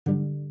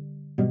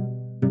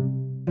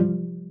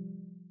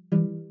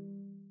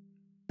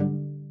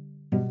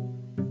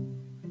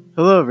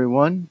Hello,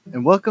 everyone,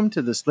 and welcome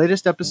to this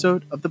latest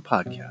episode of the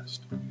podcast.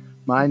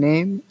 My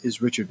name is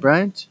Richard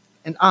Bryant,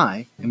 and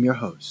I am your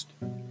host.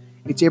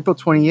 It's April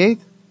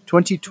 28th,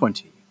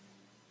 2020.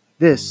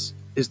 This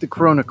is the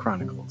Corona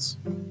Chronicles,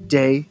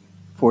 Day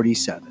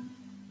 47.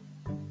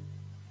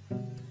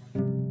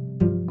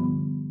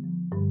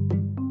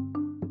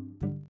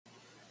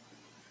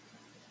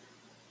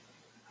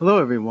 Hello,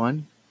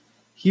 everyone.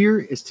 Here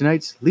is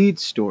tonight's lead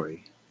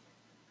story.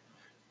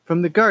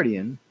 From The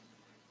Guardian,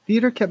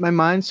 theater kept my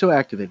mind so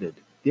activated.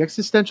 The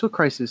existential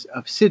crisis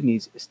of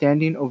Sydney's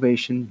standing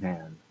ovation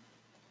man.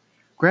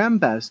 Graham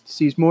Best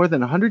sees more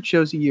than 100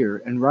 shows a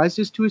year and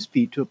rises to his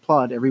feet to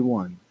applaud every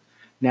one.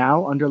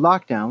 Now, under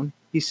lockdown,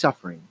 he's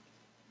suffering.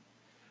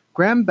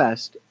 Graham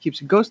Best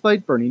keeps a ghost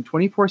light burning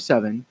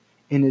 24/7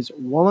 in his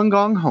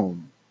Wollongong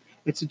home.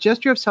 It's a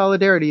gesture of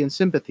solidarity and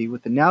sympathy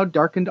with the now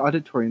darkened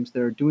auditoriums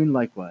that are doing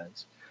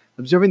likewise,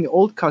 observing the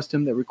old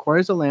custom that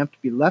requires a lamp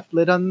to be left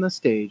lit on the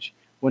stage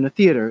when a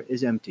theater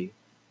is empty.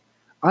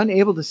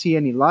 Unable to see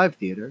any live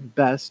theater,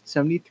 Best,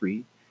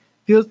 73,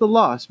 feels the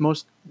loss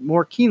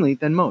more keenly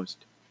than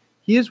most.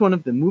 He is one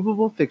of the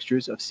movable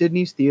fixtures of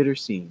Sydney's theater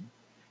scene.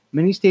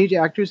 Many stage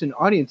actors and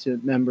audience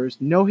members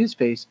know his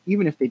face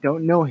even if they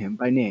don't know him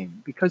by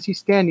name, because he's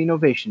standing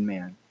ovation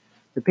man,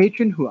 the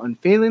patron who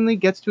unfailingly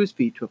gets to his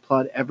feet to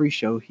applaud every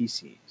show he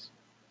sees.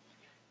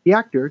 The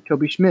actor,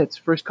 Toby Schmitz,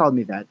 first called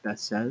me that,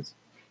 Best says.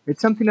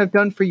 It's something I've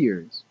done for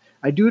years.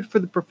 I do it for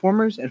the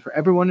performers and for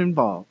everyone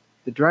involved.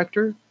 The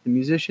director, the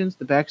musicians,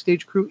 the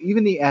backstage crew,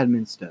 even the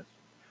admin staff.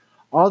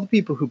 All the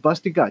people who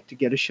bust a gut to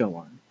get a show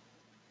on.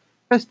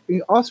 Best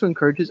also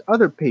encourages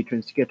other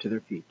patrons to get to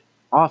their feet,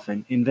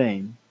 often in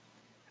vain.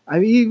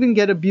 I even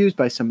get abused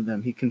by some of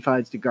them, he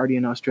confides to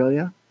Guardian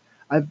Australia.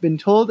 I've been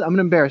told I'm an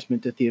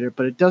embarrassment to theater,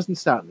 but it doesn't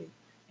stop me.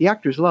 The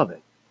actors love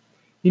it.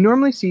 He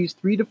normally sees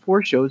 3 to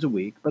 4 shows a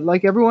week, but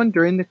like everyone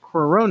during the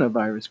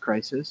coronavirus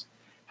crisis,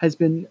 has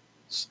been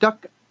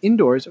stuck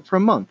indoors for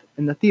a month,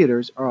 and the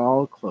theaters are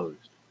all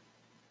closed.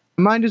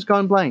 My mind has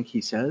gone blank,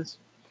 he says.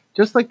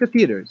 Just like the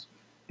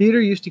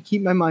theater used to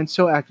keep my mind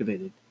so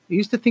activated. I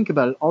used to think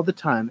about it all the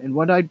time and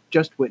what I'd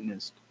just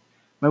witnessed.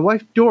 My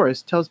wife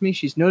Doris tells me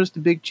she's noticed a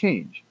big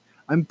change.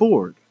 I'm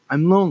bored.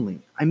 I'm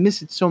lonely. I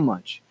miss it so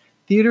much.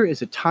 Theater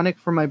is a tonic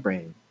for my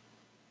brain.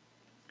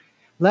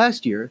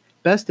 Last year,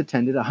 Best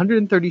attended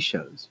 130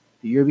 shows.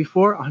 The year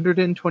before,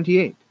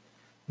 128.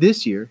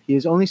 This year, he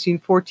has only seen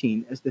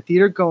 14 as the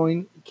theater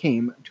going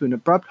came to an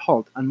abrupt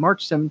halt on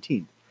March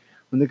 17th,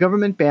 when the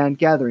government banned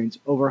gatherings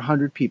over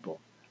 100 people.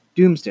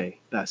 Doomsday,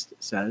 Best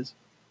says.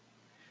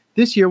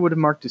 This year would have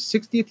marked his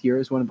 60th year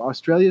as one of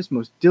Australia's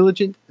most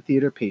diligent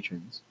theater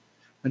patrons.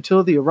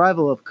 Until the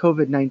arrival of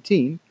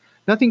COVID-19,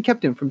 nothing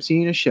kept him from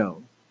seeing a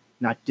show.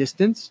 Not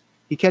distance,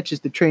 he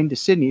catches the train to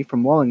Sydney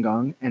from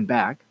Wollongong and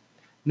back.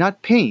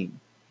 Not pain,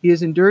 he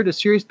has endured a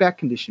serious back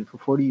condition for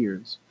 40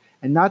 years.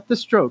 And not the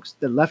strokes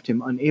that left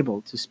him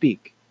unable to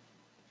speak.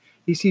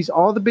 He sees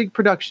all the big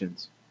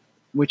productions,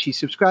 which he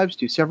subscribes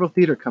to several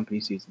theater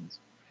company seasons.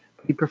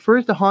 But he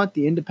prefers to haunt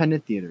the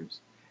independent theaters.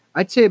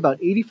 I'd say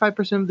about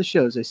 85% of the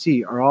shows I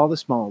see are all the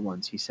small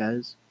ones, he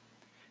says.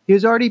 He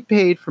has already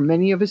paid for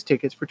many of his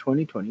tickets for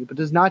 2020, but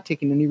has not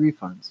taken any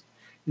refunds.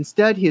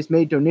 Instead, he has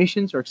made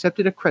donations or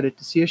accepted a credit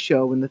to see a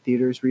show when the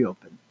theaters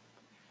reopen.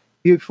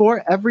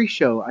 Before every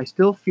show, I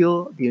still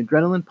feel the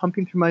adrenaline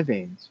pumping through my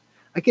veins.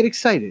 I get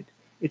excited.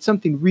 It's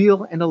something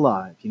real and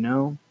alive, you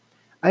know?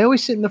 I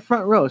always sit in the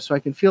front row so I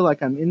can feel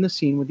like I'm in the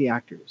scene with the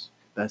actors,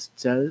 Best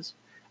says.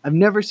 I've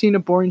never seen a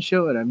boring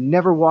show and I've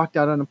never walked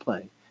out on a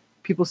play.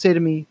 People say to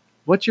me,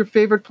 "What's your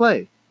favorite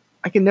play?"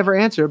 I can never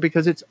answer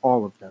because it's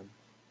all of them.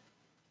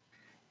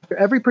 After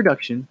every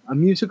production, a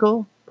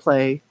musical,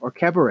 play, or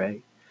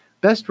cabaret,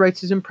 Best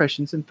writes his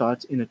impressions and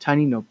thoughts in a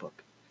tiny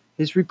notebook.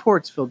 His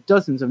reports fill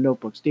dozens of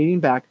notebooks dating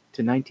back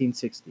to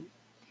 1960.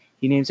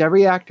 He names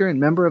every actor and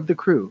member of the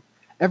crew.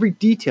 Every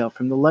detail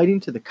from the lighting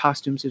to the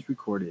costumes is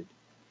recorded.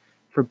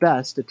 For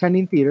Best,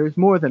 attending theater is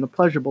more than a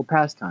pleasurable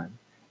pastime.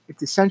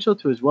 It's essential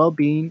to his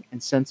well-being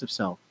and sense of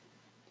self.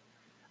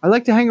 I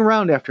like to hang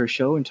around after a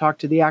show and talk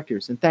to the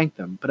actors and thank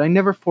them, but I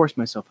never force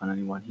myself on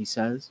anyone, he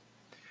says.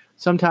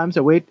 Sometimes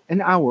I wait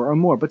an hour or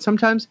more, but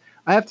sometimes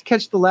I have to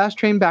catch the last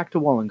train back to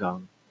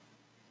Wollongong.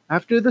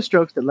 After the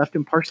strokes that left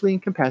him partially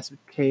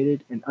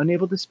incapacitated and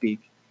unable to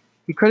speak,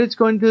 he credits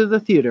going to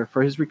the theater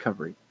for his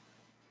recovery.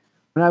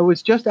 When I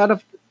was just out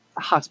of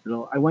the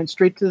hospital, I went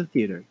straight to the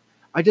theater.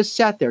 I just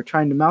sat there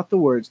trying to mouth the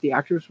words the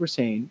actors were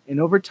saying, and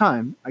over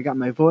time, I got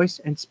my voice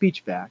and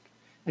speech back,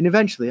 and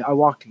eventually I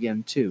walked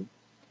again, too.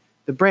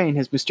 The brain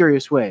has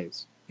mysterious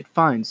ways. It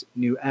finds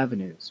new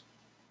avenues.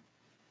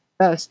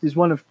 Best is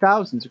one of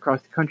thousands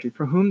across the country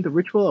for whom the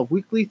ritual of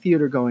weekly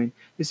theater going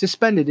is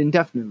suspended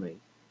indefinitely.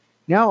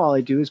 Now all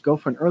I do is go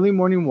for an early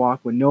morning walk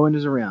when no one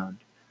is around.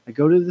 I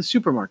go to the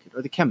supermarket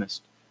or the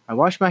chemist. I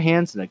wash my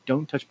hands and I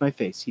don't touch my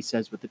face, he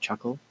says with a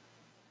chuckle.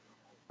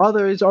 While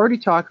there is already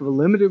talk of a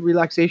limited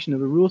relaxation of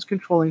the rules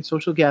controlling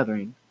social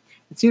gathering,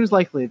 it seems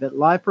likely that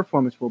live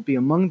performance will be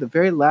among the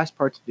very last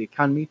parts of the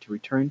economy to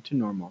return to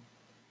normal.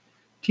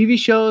 TV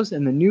shows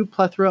and the new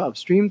plethora of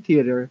streamed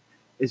theater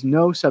is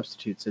no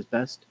substitute, says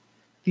Best.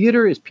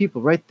 Theater is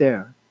people right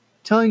there,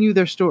 telling you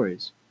their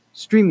stories.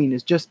 Streaming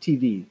is just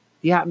TV.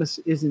 The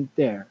atmosphere isn't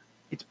there.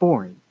 It's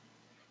boring.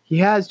 He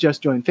has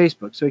just joined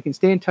Facebook, so he can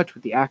stay in touch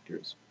with the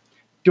actors.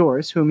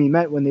 Doris, whom he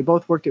met when they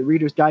both worked at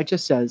Reader's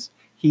Digest, says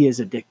he is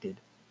addicted.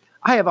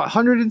 I have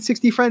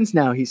 160 friends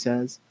now, he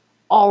says.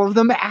 All of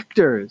them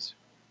actors.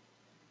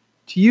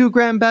 To you,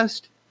 Graham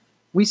Best,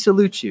 we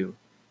salute you.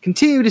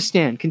 Continue to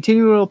stand,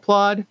 continue to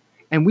applaud,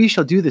 and we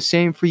shall do the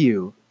same for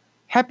you.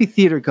 Happy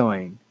theater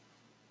going.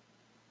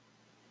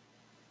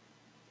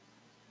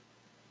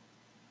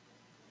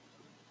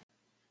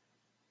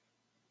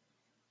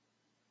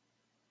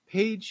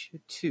 Page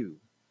 2.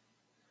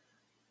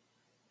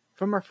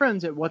 From our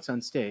friends at What's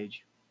on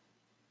Stage.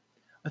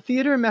 A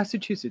theater in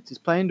Massachusetts is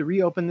planning to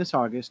reopen this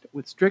August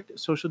with strict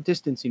social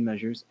distancing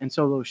measures and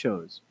solo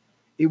shows.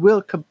 It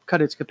will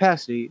cut its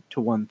capacity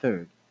to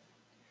 1/3.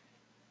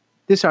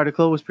 This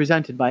article was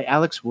presented by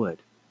Alex Wood.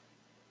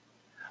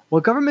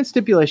 While government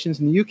stipulations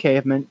in the UK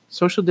have meant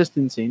social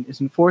distancing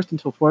is enforced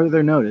until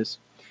further notice,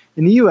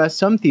 in the US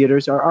some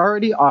theaters are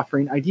already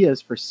offering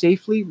ideas for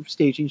safely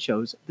staging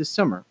shows this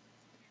summer.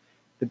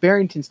 The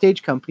Barrington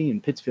Stage Company in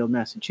Pittsfield,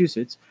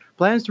 Massachusetts,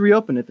 plans to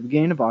reopen at the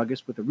beginning of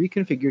August with a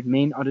reconfigured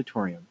main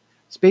auditorium,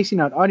 spacing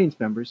out audience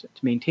members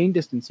to maintain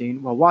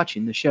distancing while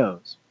watching the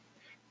shows.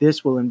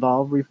 This will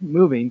involve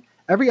removing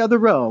every other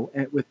row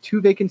with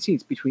 2 vacant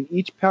seats between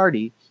each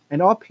party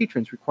and all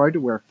patrons required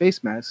to wear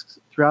face masks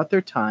throughout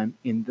their time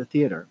in the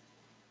theater.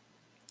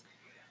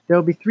 There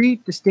will be 3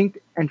 distinct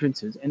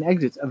entrances and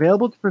exits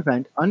available to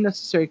prevent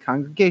unnecessary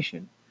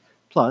congregation.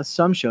 Plus,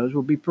 some shows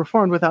will be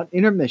performed without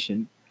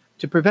intermission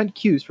to prevent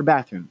queues for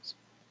bathrooms.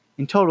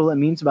 In total, it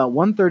means about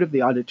 1/3 of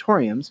the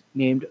auditoriums,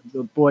 named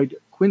the Boyd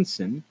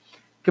Quinson,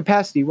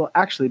 capacity will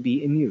actually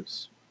be in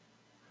use.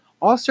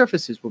 All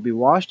surfaces will be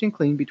washed and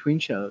cleaned between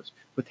shows,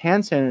 with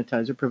hand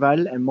sanitizer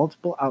provided at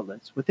multiple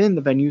outlets within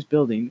the venue's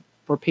building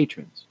for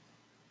patrons.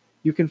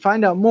 You can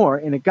find out more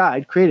in a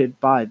guide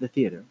created by the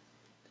theater.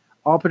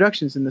 All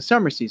productions in the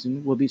summer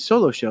season will be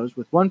solo shows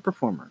with 1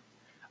 performer.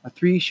 A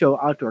 3-show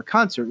outdoor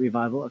concert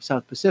revival of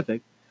South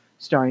Pacific,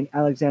 starring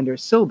Alexander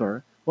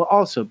Silber, will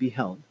also be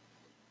held.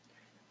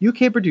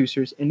 UK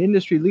producers and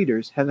industry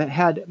leaders have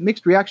had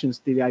mixed reactions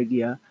to the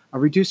idea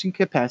of reducing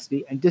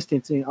capacity and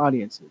distancing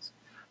audiences.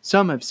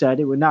 Some have said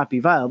it would not be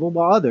viable,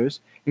 while others,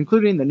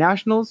 including the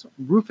National's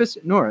Rufus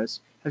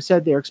Norris, have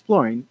said they are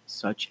exploring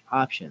such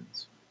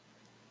options.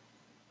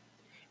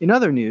 In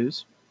other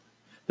news,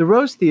 the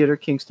Rose Theatre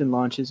Kingston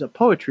launches a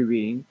poetry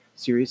reading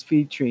series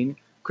featuring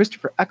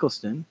Christopher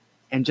Eccleston,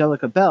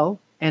 Angelica Bell,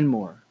 and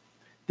more.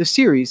 The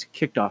series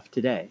kicked off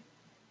today.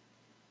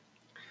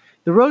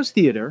 The Rose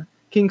Theatre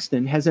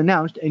Kingston has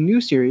announced a new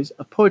series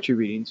of poetry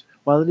readings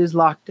while it is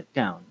locked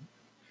down.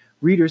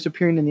 Readers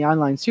appearing in the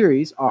online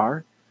series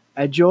are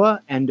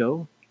Adjoa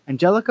Endo,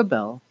 Angelica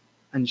Bell,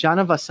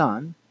 Anjana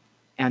Vasan,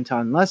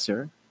 Anton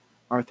Lesser,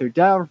 Arthur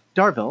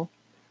Darvill,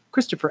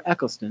 Christopher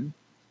Eccleston,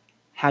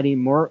 Hattie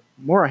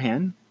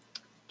Morahan,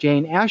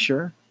 Jane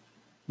Asher,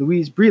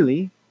 Louise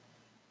Brealey,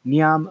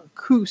 Niam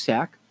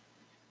Cusack,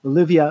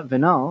 Olivia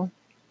Venal,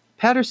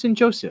 Patterson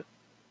Joseph,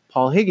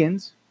 Paul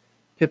Higgins,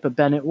 Pippa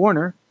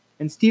Bennett-Warner,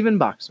 and Stephen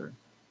Boxer.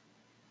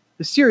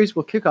 The series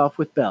will kick off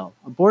with Bell,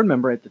 a board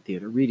member at the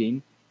theater,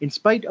 reading In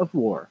Spite of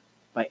War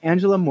by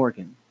Angela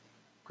Morgan.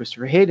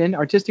 Christopher Hayden,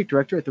 artistic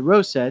director at the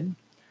Rose, said,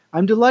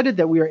 I'm delighted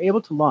that we are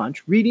able to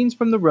launch Readings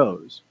from the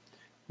Rose.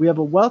 We have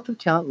a wealth of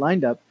talent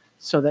lined up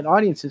so that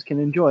audiences can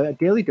enjoy a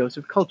daily dose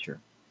of culture.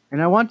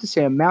 And I want to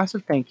say a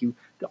massive thank you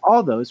to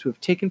all those who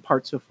have taken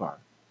part so far.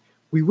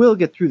 We will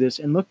get through this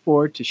and look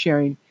forward to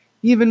sharing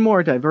even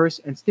more diverse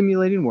and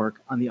stimulating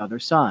work on the other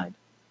side.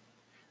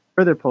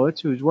 Further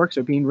poets whose works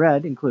are being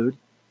read include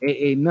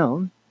A. A.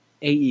 Milne,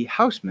 A. E.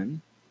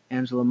 Hausman,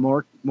 Angela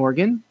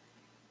Morgan,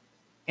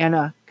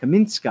 Anna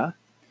Kaminska,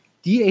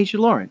 D. H.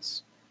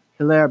 Lawrence,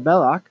 Hilaire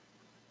Belloc,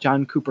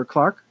 John Cooper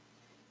Clarke,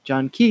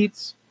 John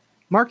Keats,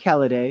 Mark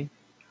Halliday,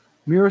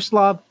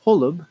 Miroslav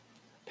Holub,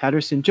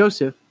 Patterson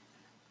Joseph,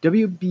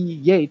 W. B.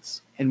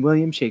 Yeats, and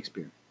William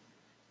Shakespeare.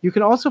 You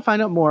can also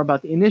find out more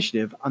about the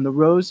initiative on the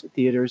Rose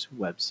Theater's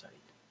website.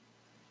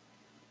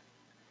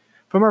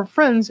 From our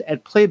friends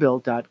at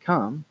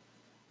Playbill.com,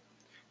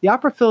 the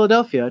Opera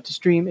Philadelphia to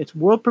stream its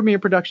world premiere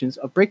productions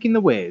of Breaking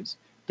the Waves,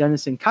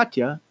 Dennis and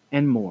Katya,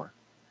 and more.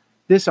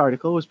 This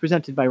article was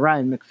presented by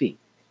Ryan McPhee.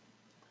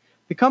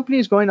 The company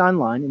is going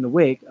online in the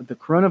wake of the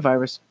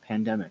coronavirus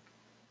pandemic.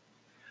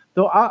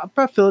 Though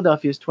Opera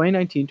Philadelphia's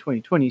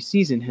 2019-2020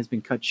 season has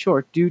been cut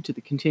short due to the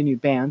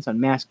continued bans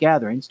on mass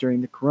gatherings during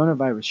the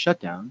coronavirus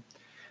shutdown,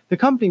 the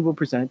company will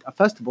present a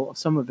festival of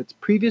some of its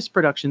previous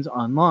productions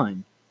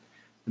online.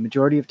 The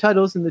majority of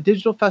titles in the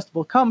digital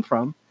festival come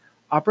from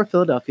Opera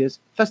Philadelphia's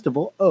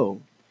Festival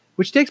O,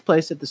 which takes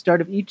place at the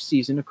start of each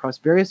season across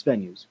various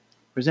venues,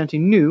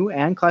 presenting new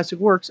and classic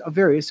works of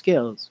various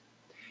scales.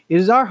 It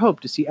is our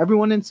hope to see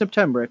everyone in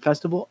September at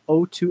Festival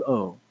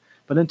O2O,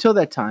 but until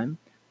that time,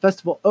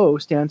 Festival O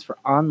stands for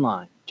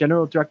Online,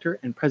 General Director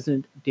and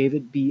President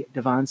David B.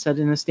 Devon said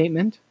in a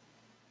statement.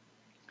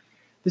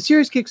 The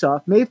series kicks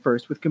off May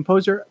 1st with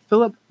composer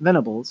Philip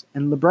Venables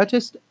and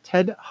librettist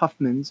Ted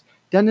Huffman's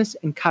Dennis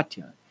and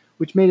Katya,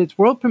 which made its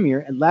world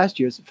premiere at last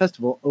year's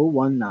Festival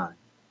 019.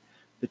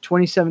 The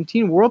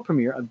 2017 world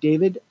premiere of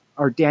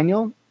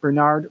Daniel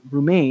Bernard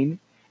Roumain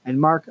and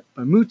Mark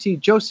Bermuzzi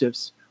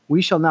Joseph's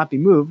We Shall Not Be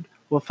Moved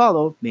will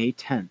follow May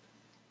 10th.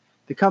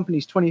 The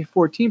company's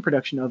 2014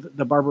 production of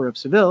The Barber of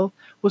Seville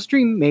will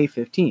stream May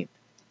 15th.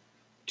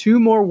 Two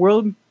more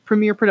world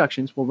premiere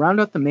productions will round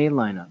out the May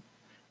lineup.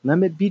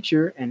 Lemmet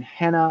Beecher and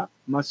Hannah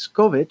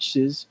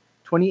Moskovich's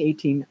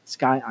 2018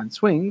 Sky on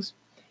Swings,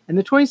 and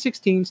the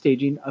 2016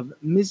 staging of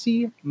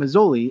Missy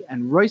Mazzoli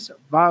and Royce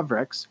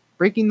Vavrek's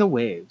Breaking the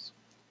Waves.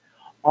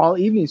 All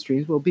evening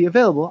streams will be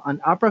available on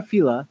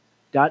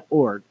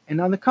operafila.org and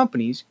on the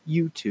company's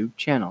YouTube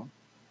channel.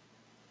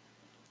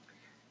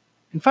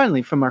 And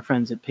finally, from our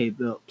friends at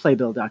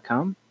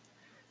Playbill.com,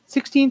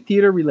 16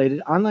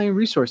 theater-related online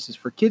resources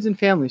for kids and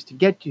families to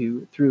get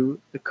you through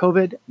the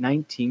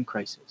COVID-19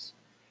 crisis.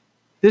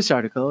 This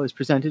article is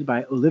presented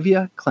by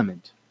Olivia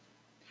Clement.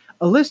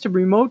 A list of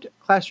remote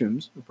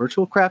classrooms,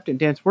 virtual craft and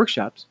dance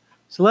workshops,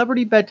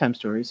 celebrity bedtime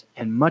stories,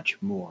 and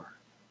much more.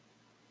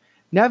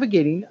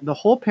 Navigating the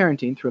whole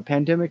parenting through a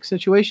pandemic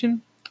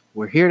situation?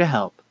 We're here to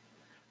help.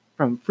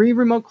 From free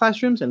remote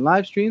classrooms and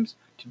live streams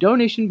to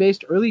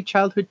donation-based early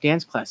childhood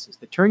dance classes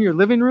that turn your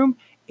living room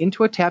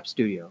into a tap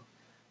studio.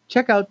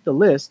 Check out the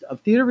list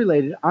of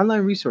theater-related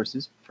online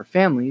resources for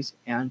families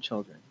and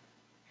children.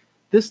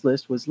 This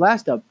list was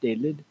last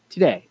updated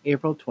today,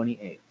 April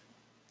 28th.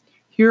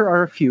 Here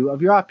are a few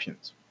of your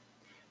options.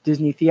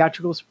 Disney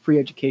Theatrical's free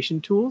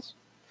education tools,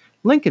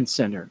 Lincoln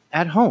Center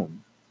at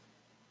Home,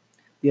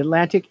 the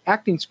Atlantic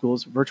Acting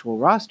School's virtual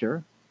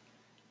roster,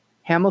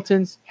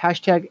 Hamilton's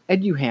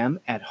 #EduHam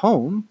at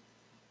Home,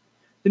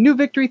 the New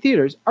Victory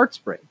Theater's Art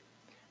Spray,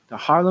 the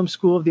Harlem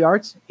School of the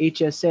Arts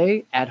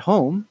HSA at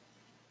Home,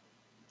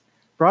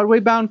 Broadway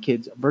Bound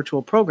Kids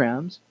virtual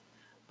programs,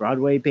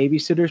 Broadway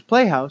Babysitter's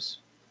Playhouse,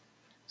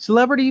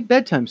 Celebrity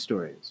Bedtime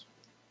Stories,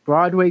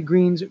 Broadway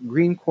Green's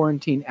Green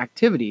Quarantine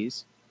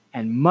Activities,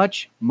 and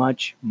much,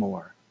 much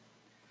more.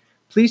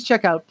 Please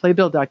check out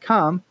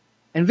Playbill.com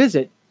and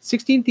visit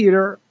 16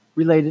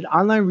 theater-related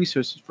online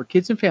resources for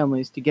kids and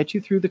families to get you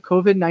through the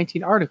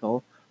COVID-19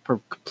 article for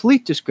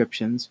complete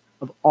descriptions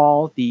of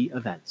all the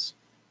events.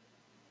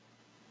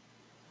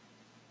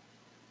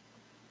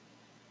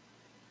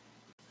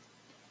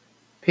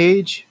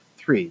 Page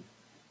 3.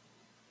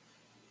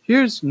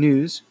 Here's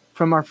news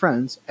from our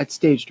friends at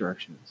Stage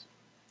Directions.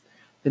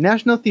 The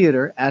National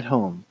Theater at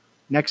Home.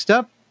 Next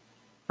up,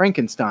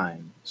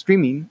 Frankenstein,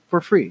 streaming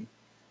for free.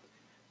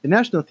 The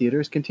National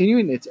Theater is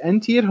continuing its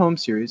NT at Home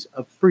series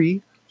of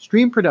free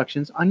stream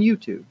productions on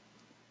YouTube.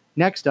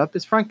 Next up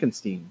is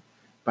Frankenstein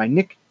by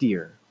Nick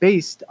Deer,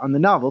 based on the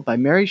novel by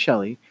Mary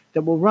Shelley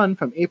that will run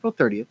from April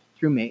 30th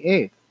through May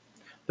 8th.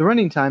 The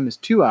running time is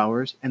 2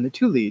 hours, and the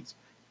two leads,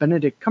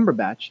 Benedict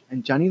Cumberbatch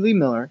and Johnny Lee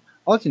Miller,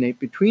 alternate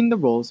between the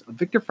roles of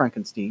Victor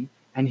Frankenstein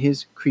and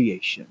his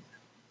creation.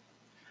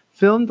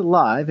 Filmed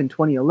live in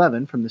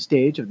 2011 from the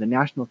stage of the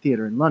National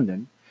Theatre in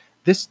London,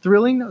 this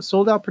thrilling,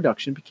 sold-out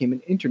production became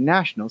an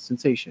international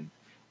sensation,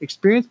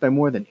 experienced by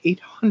more than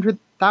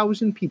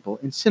 800,000 people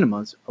in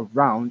cinemas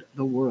around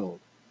the world.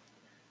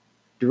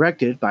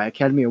 Directed by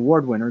Academy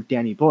Award winner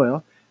Danny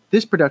Boyle,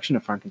 this production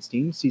of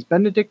Frankenstein sees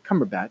Benedict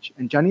Cumberbatch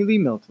and Johnny Lee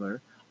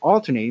Miller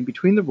alternating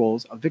between the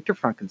roles of Victor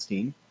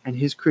Frankenstein and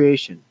his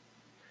creation.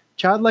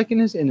 Childlike in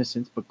his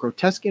innocence but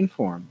grotesque in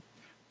form,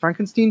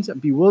 Frankenstein's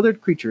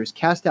bewildered creature is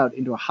cast out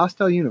into a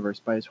hostile universe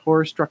by his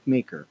horror-struck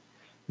maker,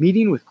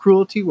 meeting with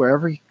cruelty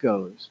wherever he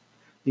goes.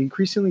 The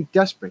increasingly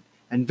desperate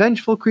and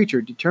vengeful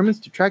creature determines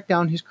to track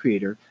down his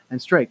creator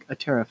and strike a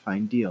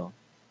terrifying deal.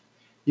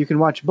 You can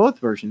watch both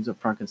versions of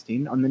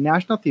Frankenstein on the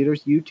National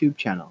Theatre's YouTube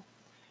channel.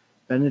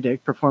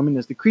 Benedict performing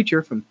as the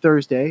creature from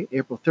Thursday,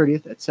 April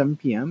 30th at 7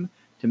 p.m.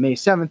 to May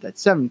 7th at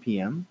 7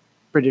 p.m.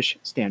 British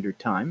Standard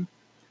Time,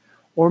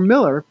 or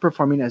Miller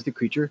performing as the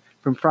creature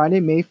from Friday,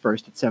 May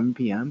 1st at 7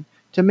 p.m.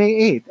 to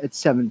May 8th at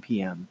 7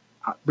 p.m.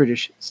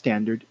 British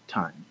Standard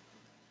Time.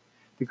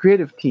 The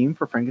creative team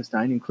for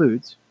Frankenstein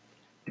includes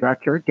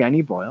director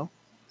Danny Boyle,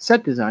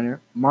 set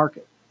designer Mark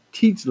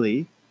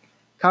Teedsley,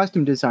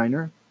 costume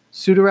designer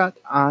Sudarat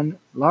An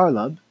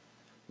Larlub,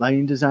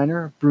 lighting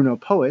designer Bruno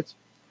Poet,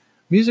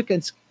 music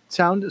and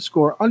sound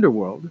score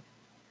Underworld,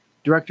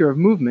 director of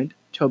movement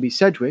Toby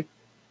Sedgwick,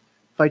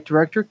 fight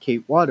director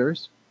Kate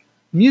Waters,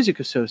 music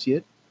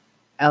associate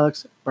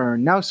Alex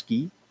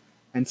Baranowski,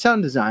 and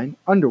sound design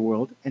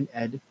Underworld and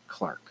Ed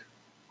Clark.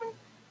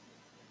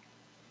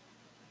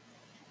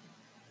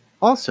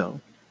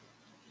 Also,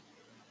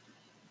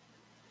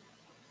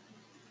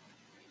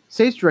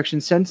 Stage Direction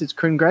sends its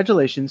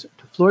congratulations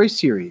to Flori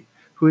Siri,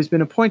 who has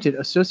been appointed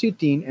Associate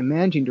Dean and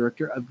Managing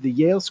Director of the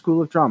Yale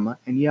School of Drama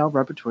and Yale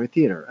Repertory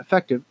Theater,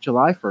 effective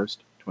July 1st,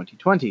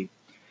 2020.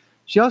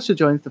 She also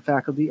joins the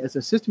faculty as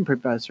Assistant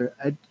Professor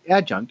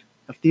Adjunct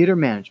of Theater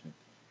Management.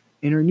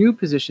 In her new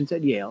positions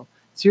at Yale,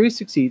 Siri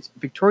succeeds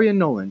Victoria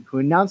Nolan, who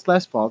announced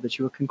last fall that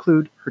she will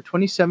conclude her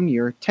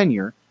 27-year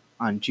tenure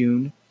on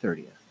June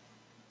 30th.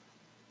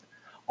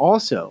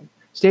 Also,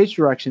 Stage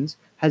Directions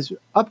has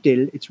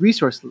updated its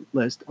resource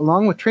list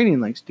along with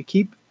training links to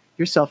keep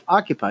yourself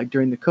occupied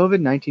during the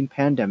COVID-19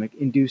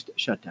 pandemic-induced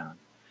shutdown.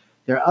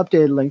 There are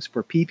updated links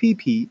for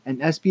PPP and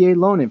SBA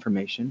loan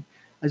information,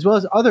 as well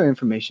as other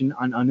information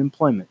on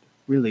unemployment,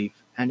 relief,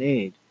 and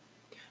aid.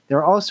 There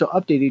are also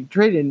updated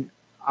trade-in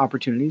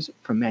opportunities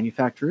from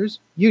manufacturers,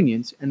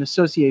 unions, and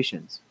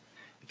associations.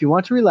 If you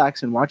want to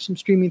relax and watch some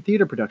streaming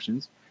theater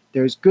productions,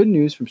 there is good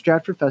news from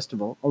Stratford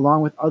Festival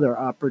along with other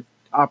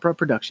opera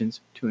productions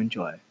to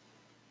enjoy.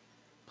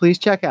 Please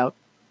check out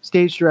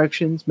Stage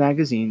Directions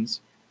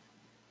Magazine's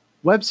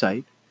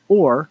website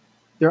or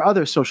their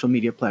other social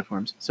media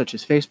platforms such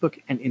as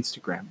Facebook and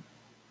Instagram.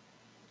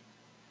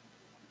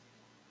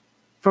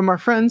 From our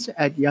friends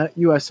at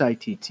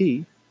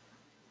USITT,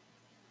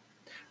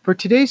 for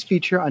today's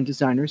feature on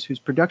designers whose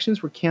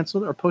productions were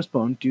canceled or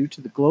postponed due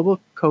to the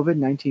global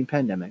COVID-19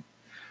 pandemic,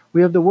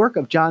 we have the work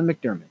of John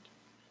McDermott.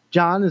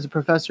 John is a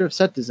professor of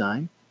set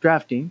design,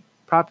 drafting,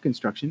 prop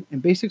construction,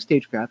 and basic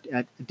stagecraft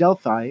at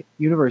Adelphi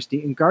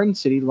University in Garden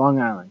City,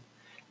 Long Island,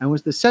 and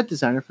was the set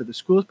designer for the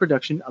school's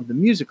production of the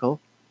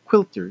musical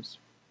Quilters.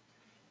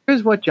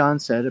 Here's what John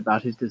said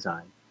about his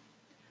design.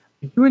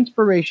 I drew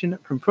inspiration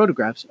from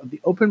photographs of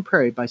the open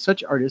prairie by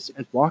such artists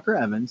as Walker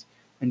Evans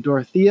and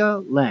Dorothea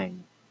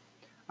Lange.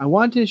 I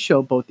wanted to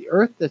show both the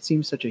earth that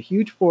seems such a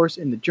huge force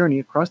in the journey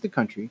across the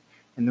country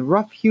and the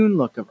rough-hewn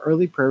look of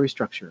early prairie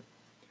structure.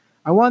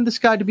 I wanted the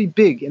sky to be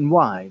big and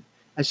wide,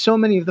 as so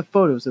many of the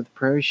photos of the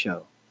prairie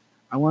show.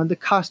 I wanted the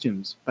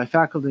costumes by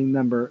faculty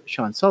member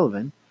Sean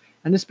Sullivan,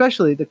 and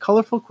especially the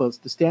colorful quilts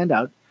to stand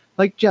out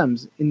like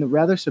gems in the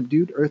rather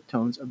subdued earth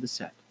tones of the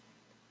set.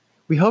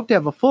 We hope to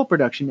have a full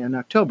production in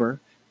October,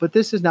 but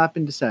this has not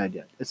been decided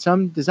yet, as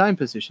some design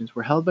positions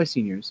were held by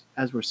seniors,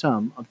 as were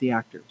some of the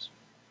actors.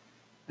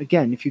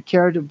 Again, if you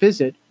care to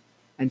visit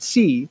and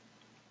see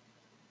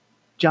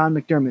John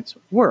McDermott's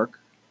work,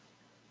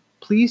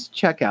 please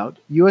check out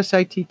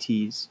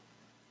USITT's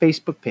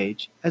Facebook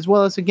page, as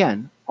well as,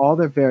 again, all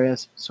their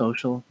various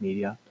social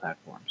media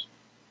platforms.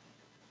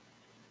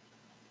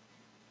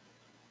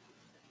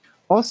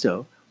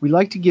 Also, we'd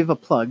like to give a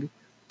plug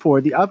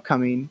for the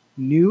upcoming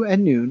New at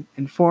Noon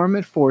and Forum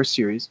at 4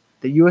 series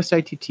that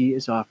USITT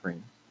is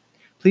offering.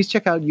 Please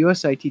check out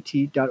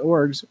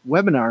usitt.org's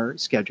webinar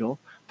schedule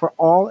for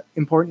all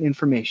important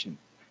information.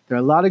 There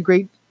are a lot of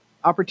great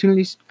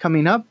opportunities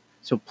coming up,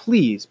 so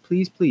please,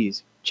 please,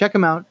 please check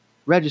them out,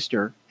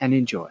 register, and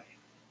enjoy.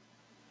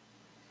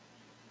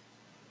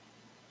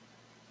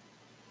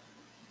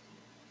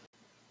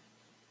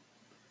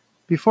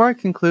 Before I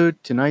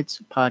conclude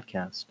tonight's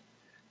podcast,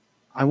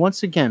 I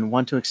once again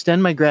want to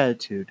extend my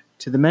gratitude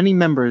to the many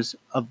members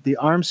of the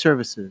armed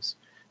services,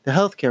 the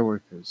healthcare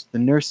workers, the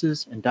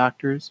nurses and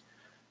doctors,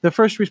 the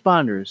first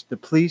responders, the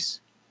police,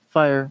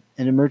 fire,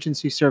 and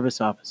emergency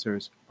service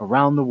officers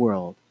around the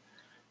world.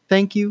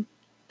 Thank you,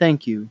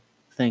 thank you,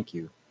 thank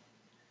you.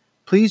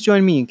 Please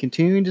join me in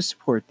continuing to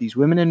support these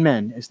women and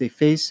men as they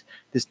face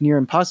this near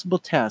impossible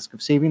task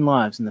of saving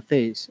lives in the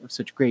face of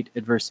such great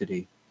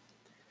adversity.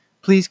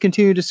 Please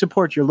continue to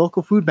support your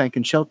local food bank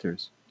and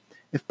shelters.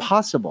 If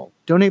possible,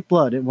 donate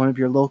blood at one of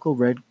your local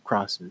Red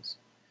Crosses.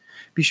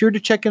 Be sure to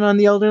check in on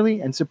the elderly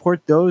and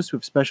support those who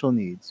have special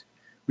needs.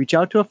 Reach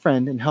out to a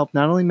friend and help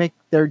not only make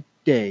their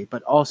day,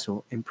 but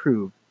also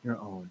improve your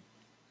own.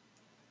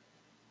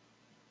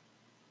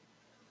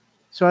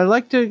 So I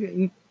like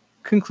to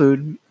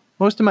conclude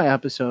most of my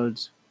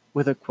episodes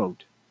with a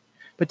quote.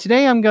 But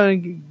today I'm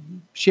going to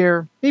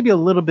share maybe a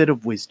little bit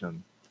of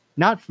wisdom,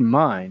 not from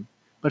mine,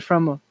 but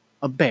from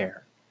a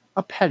bear,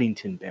 a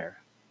Paddington bear,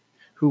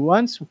 who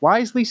once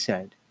wisely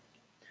said,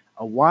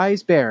 "A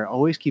wise bear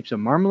always keeps a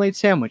marmalade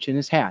sandwich in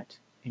his hat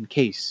in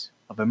case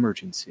of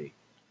emergency."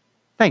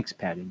 Thanks,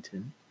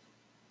 Paddington.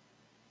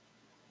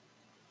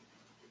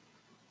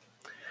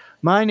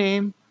 My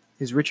name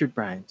is Richard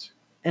Bryant,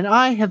 and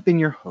I have been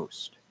your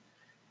host.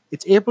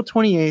 It's April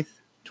 28th,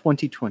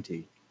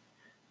 2020.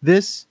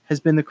 This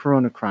has been the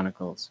Corona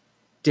Chronicles,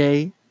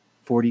 Day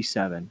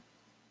 47.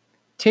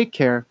 Take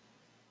care,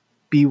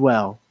 be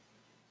well,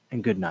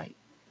 and good night.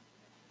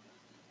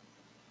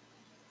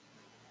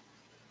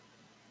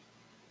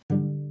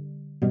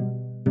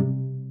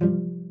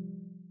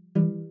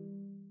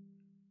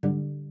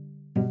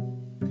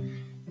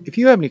 If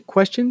you have any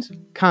questions,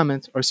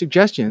 comments, or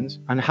suggestions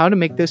on how to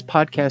make this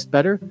podcast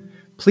better,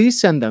 please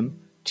send them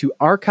to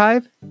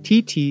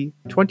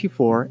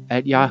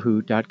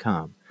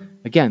archivett24@yahoo.com.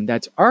 Again,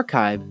 that's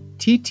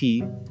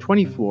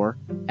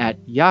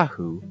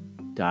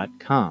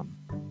archivett24@yahoo.com.